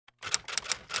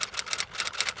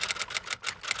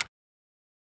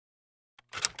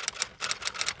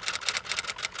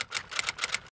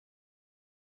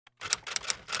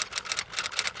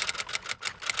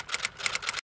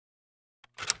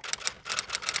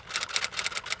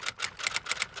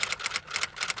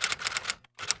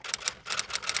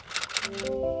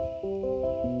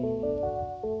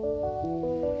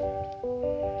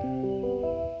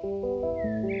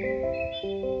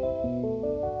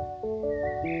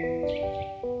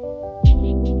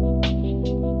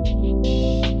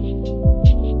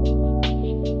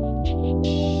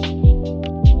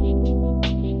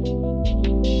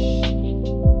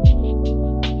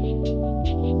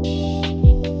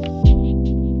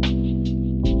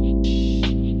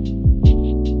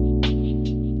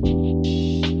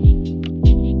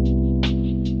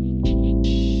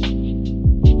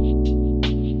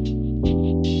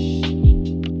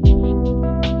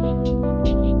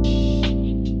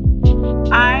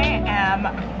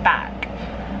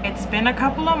It's been a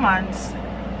couple of months,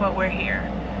 but we're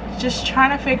here. Just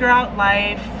trying to figure out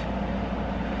life.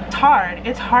 It's hard.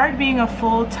 It's hard being a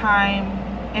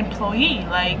full-time employee.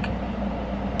 Like,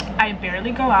 I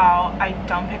barely go out. I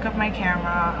don't pick up my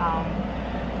camera.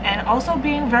 And also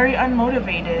being very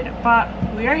unmotivated. But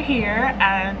we are here,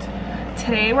 and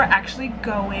today we're actually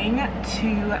going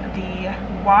to the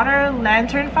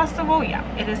Latern festival. Yeah,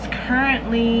 it's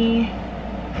currently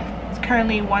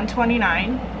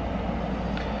 1:29.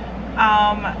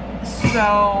 So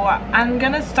I'm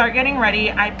gonna start getting ready.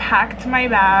 I packed my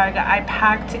bag. I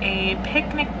packed a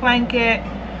picnic blanket.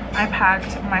 I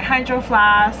packed my hydro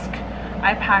flask.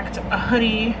 I packed a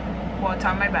hoodie. Well, it's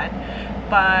on my bed,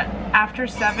 but after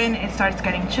 7 it starts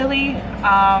getting chilly.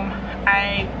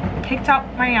 I picked out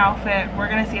my outfit. We're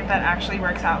gonna see if that actually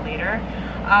works out later.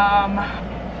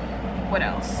 What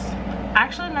else?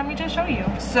 Actually, let me just show you.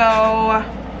 So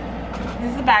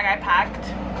this is the bag I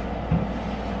packed.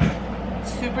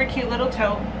 Super cute little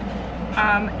tote.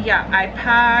 Yeah, I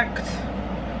packed,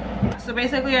 so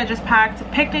basically I just packed a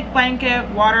picnic blanket,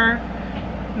 water,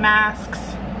 masks,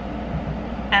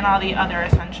 and all the other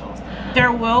essentials.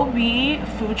 There will be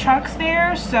food trucks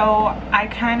there, so I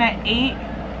kind of ate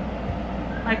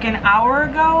like an hour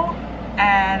ago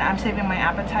and I'm saving my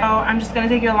appetite. So I'm just gonna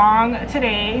take you along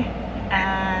today,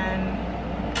 and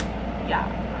yeah,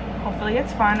 hopefully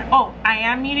it's fun. Oh, I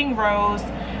am meeting Rose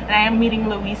and I am meeting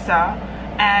Louisa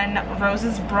and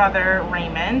Rose's brother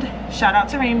Raymond. Shout out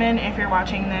to Raymond if you're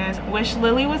watching this. Wish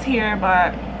Lily was here,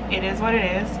 but it is what it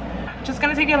is. Just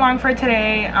gonna take you along for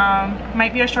today.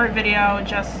 Might be a short video,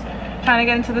 just trying to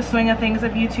get into the swing of things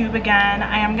of YouTube again.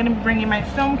 I am gonna be bringing my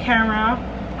film camera.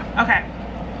 Okay,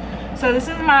 so this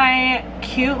is my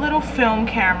cute little film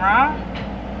camera.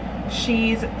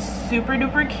 She's super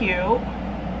duper cute.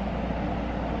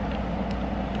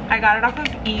 I got it off of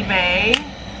eBay.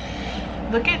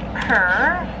 Look at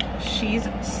her. She's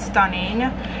stunning.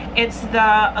 It's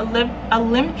the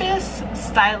Olympus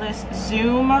Stylus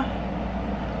Zoom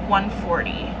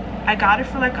 140. I got it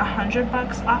for like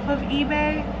 $100 off of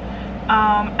eBay.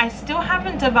 I still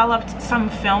haven't developed some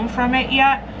film from it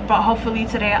yet, but hopefully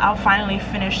today I'll finally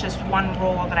finish this one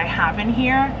roll that I have in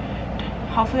here.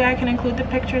 Hopefully I can include the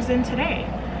pictures in today.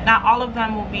 Not all of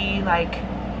them will be like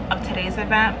of today's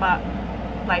event, but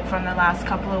like from the last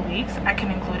couple of weeks, I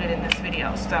can include it in this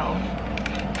video. So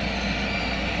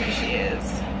here she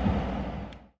is.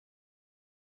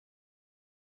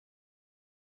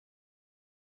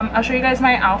 I'll show you guys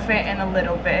my outfit in a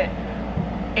little bit.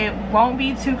 It won't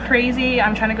be too crazy.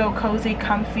 I'm trying to go cozy,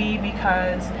 comfy,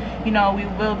 because you know we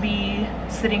will be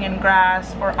sitting in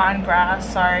grass, or on grass,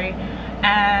 sorry,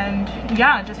 and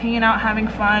yeah, just hanging out, having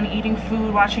fun, eating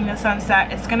food, watching the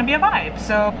sunset. It's gonna be a vibe.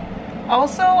 So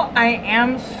also, I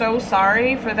am so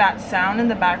sorry for that sound in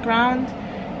the background.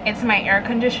 It's my air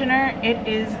conditioner. It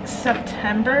is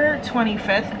September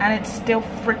 25th and it's still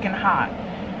freaking hot,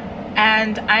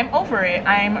 and I'm over it.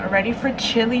 I'm ready for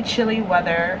chilly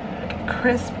weather,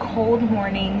 crisp cold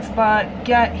mornings, but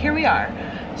yet here we are.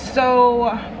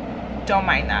 So don't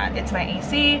mind that. It's my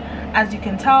AC. As you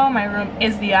can tell, my room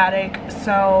is the attic,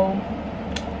 so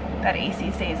that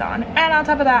AC stays on, and on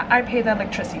top of that I pay the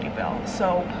electricity bill.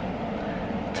 So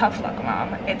tough luck,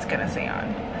 mom, it's gonna stay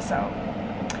on. So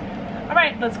all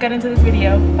right, let's get into this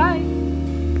video. Bye.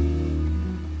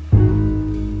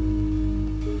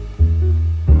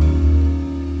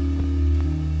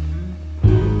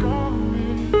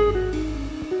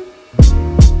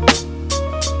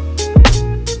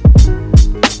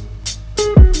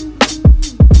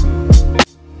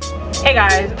 Hey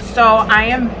guys, so I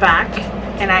am back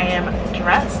and I am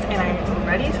dressed and I'm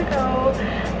ready to go.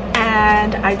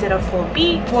 And I did a full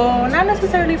beat. Well, not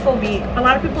necessarily full beat. A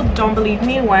lot of people don't believe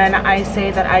me when I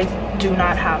say that I do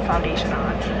not have foundation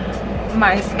on.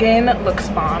 My skin looks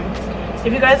bomb.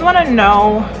 If you guys want to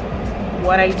know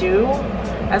what I do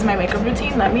as my makeup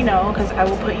routine, let me know, because I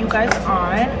will put you guys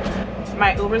on.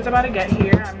 My Uber's about to get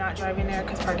here. I'm not driving there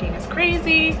because parking is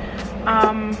crazy,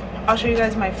 I'll show you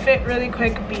guys my fit really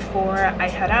quick before I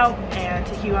head out and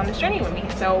take you on this journey with me.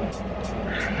 So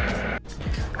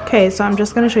okay, so I'm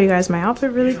just gonna show you guys my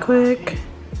outfit really quick.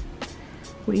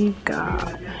 We've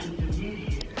got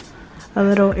a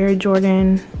little Air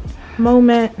Jordan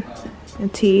Moment, a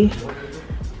tee,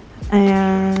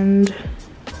 and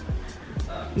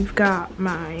we've got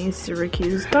my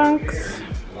Syracuse Dunks,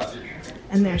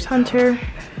 and there's Hunter.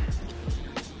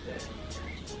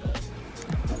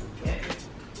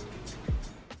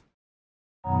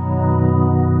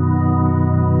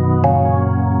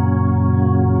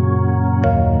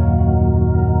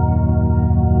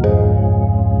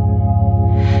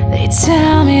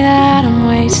 Tell me that I'm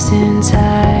wasting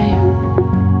time.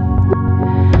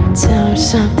 Tell me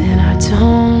something I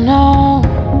don't know.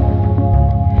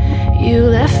 You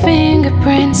left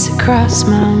fingerprints across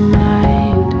my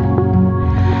mind.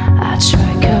 I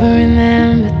try covering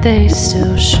them, but they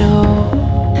still show.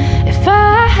 If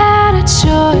I had a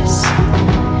choice,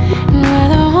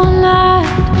 whether or not,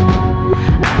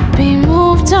 I'd be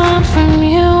moved on from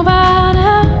you by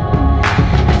now.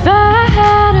 If I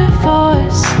had a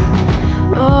voice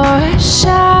or a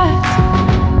shot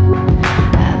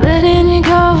at letting you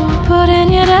go,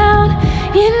 putting you down,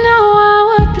 you know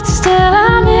I would, but still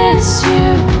I miss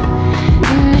you.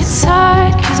 And it's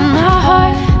hard, cause my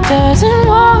heart doesn't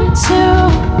want to,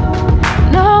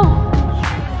 no.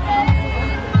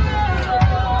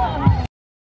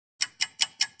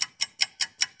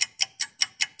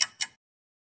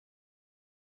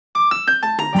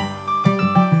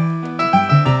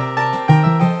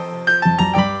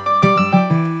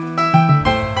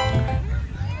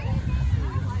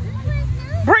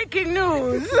 Breaking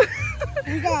news!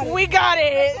 We got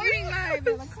it!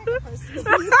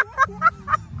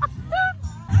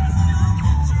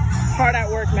 Hard at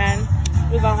work, man.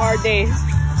 It was a hard day.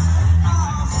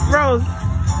 Rose,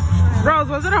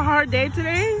 was it a hard day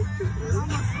today? I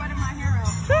almost sweated my hair out.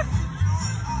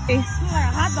 Hey. Like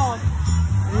a hot dog.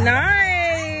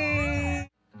 Nice!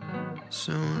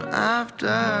 Soon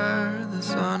after the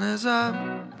sun is up,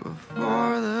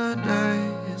 before the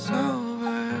day is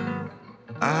over,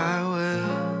 I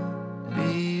will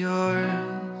be yours.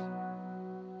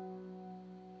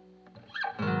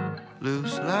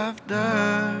 Loose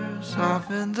laughter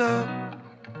softens up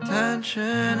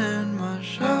tension in my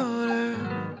shoulder.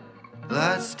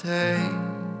 Let's take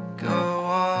a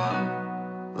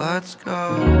walk, let's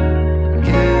go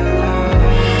get lost.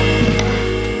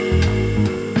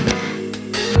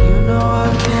 You know